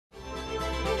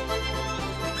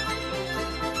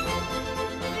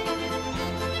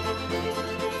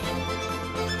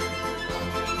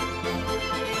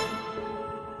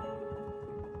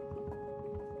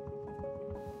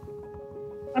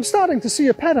I'm starting to see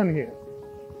a pattern here.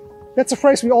 That's a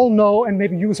phrase we all know and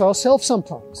maybe use ourselves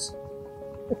sometimes.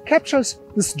 It captures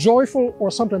this joyful or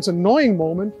sometimes annoying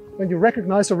moment when you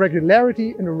recognize a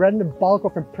regularity in a random bulk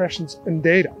of impressions and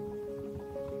data.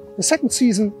 The second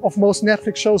season of most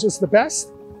Netflix shows is the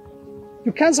best.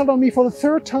 You canceled on me for the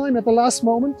third time at the last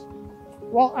moment.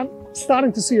 Well, I'm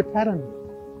starting to see a pattern here.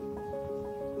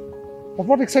 But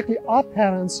what exactly are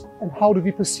patterns and how do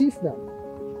we perceive them?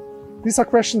 These are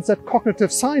questions that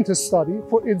cognitive scientists study,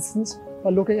 for instance, by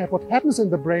looking at what happens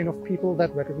in the brain of people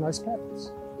that recognize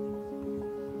patterns.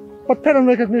 But pattern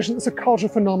recognition is a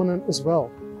cultural phenomenon as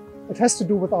well. It has to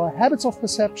do with our habits of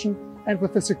perception and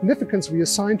with the significance we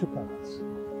assign to patterns.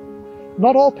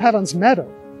 Not all patterns matter,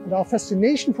 and our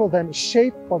fascination for them is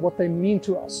shaped by what they mean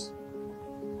to us.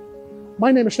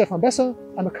 My name is Stephan Besser.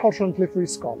 I'm a cultural and literary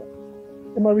scholar.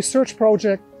 In my research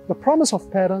project, The Promise of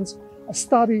Patterns, I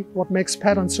study what makes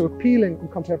patterns so appealing in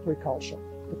contemporary culture,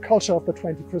 the culture of the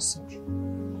 21st century.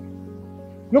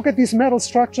 Look at these metal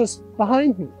structures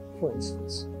behind me, for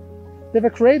instance. They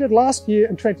were created last year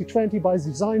in 2020 by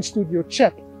design studio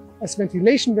CHEP as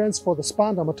ventilation vents for the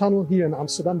Spaarndammer Tunnel here in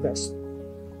Amsterdam West.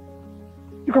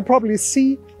 You can probably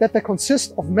see that they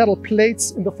consist of metal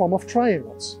plates in the form of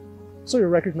triangles, so you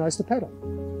recognize the pattern.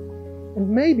 And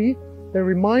maybe they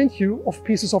remind you of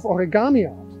pieces of origami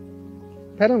art.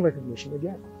 Pattern recognition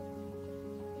again.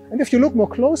 And if you look more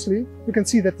closely, you can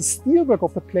see that the steelwork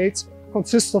of the plates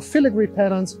consists of filigree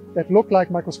patterns that look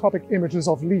like microscopic images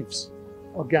of leaves,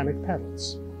 organic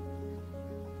patterns.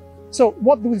 So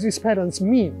what do these patterns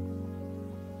mean?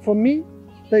 For me,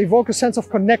 they evoke a sense of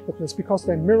connectedness because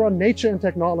they mirror nature and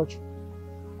technology.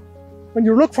 When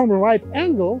you look from a right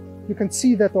angle, you can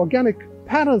see that the organic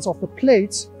patterns of the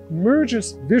plates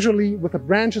merges visually with the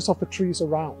branches of the trees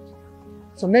around.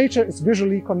 So nature is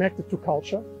visually connected to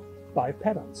culture by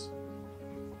patterns.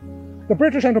 The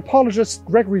British anthropologist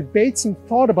Gregory Bateson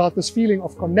thought about this feeling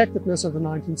of connectedness in the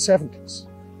 1970s.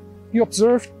 He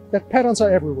observed that patterns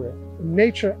are everywhere, in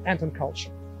nature and in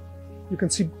culture. You can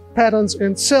see patterns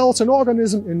in cells, in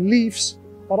organisms, in leaves,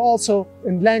 but also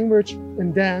in language,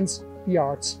 in dance, the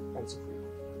arts, and so forth.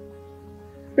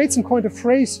 Bateson coined a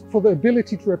phrase for the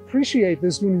ability to appreciate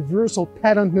this universal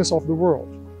patternedness of the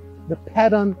world, the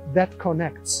pattern that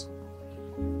connects.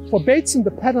 For Bateson,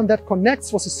 the pattern that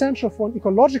connects was essential for an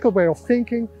ecological way of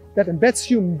thinking that embeds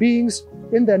human beings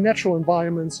in their natural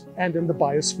environments and in the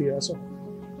biosphere as a whole.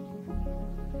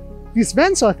 These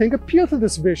vents, I think, appeal to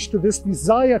this wish, to this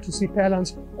desire to see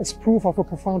patterns as proof of a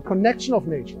profound connection of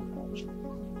nature and culture.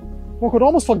 One could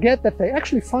almost forget that they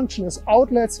actually function as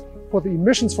outlets for the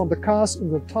emissions from the cars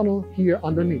in the tunnel here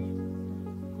underneath.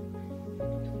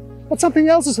 But something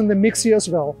else is in the mix here as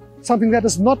well, something that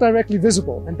is not directly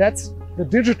visible, and that's the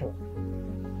digital.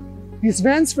 These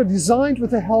vents were designed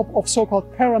with the help of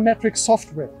so-called parametric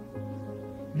software.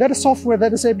 That is software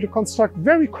that is able to construct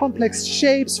very complex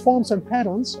shapes, forms, and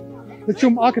patterns that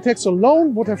human architects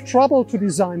alone would have trouble to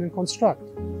design and construct.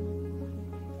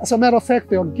 As a matter of fact,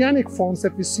 the organic forms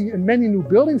that we see in many new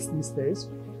buildings these days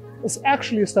is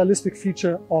actually a stylistic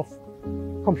feature of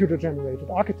computer-generated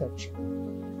architecture.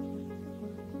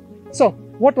 So,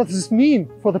 what does this mean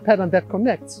for the pattern that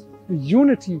connects, the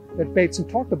unity that Bateson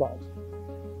talked about?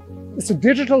 Is the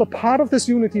digital a part of this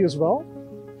unity as well?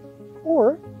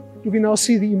 Or do we now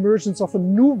see the emergence of a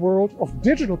new world of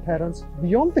digital patterns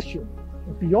beyond the human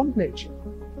and beyond nature?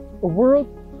 A world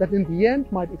that in the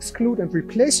end might exclude and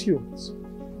replace humans?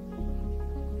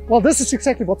 Well, this is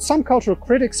exactly what some cultural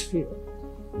critics fear.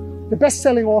 The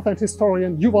best-selling author and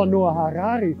historian Yuval Noah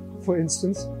Harari, for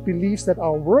instance, believes that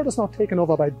our world is now taken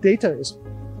over by dataism.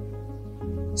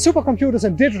 Supercomputers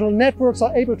and digital networks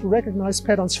are able to recognize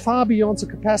patterns far beyond the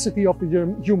capacity of the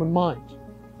human mind,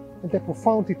 and they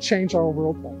profoundly change our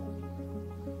world by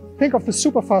that. Think of the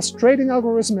super-fast trading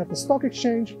algorithm at the stock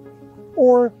exchange,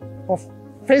 or of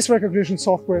face recognition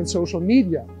software in social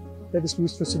media that is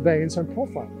used for surveillance and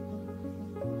profiling.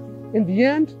 In the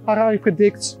end, Harari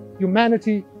predicts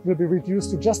humanity will be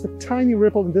reduced to just a tiny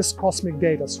ripple in this cosmic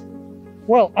data stream.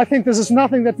 Well, I think this is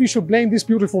nothing that we should blame these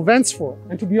beautiful vents for.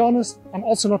 And to be honest, I'm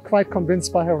also not quite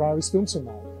convinced by Harari's doom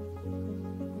scenario.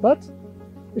 But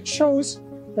it shows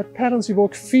that patterns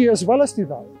evoke fear as well as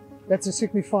desire, that they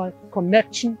signify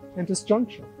connection and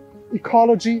disjunction,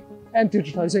 ecology and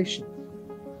digitization.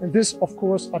 And this, of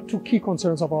course, are two key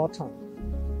concerns of our time.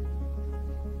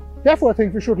 Therefore, I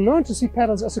think we should learn to see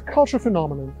patterns as a cultural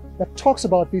phenomenon that talks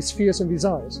about these fears and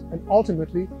desires, and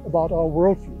ultimately about our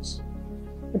worldviews.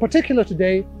 In particular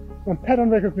today, when pattern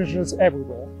recognition is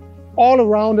everywhere, all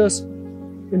around us,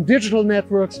 in digital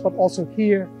networks, but also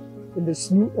here in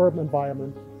this new urban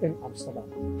environment in Amsterdam.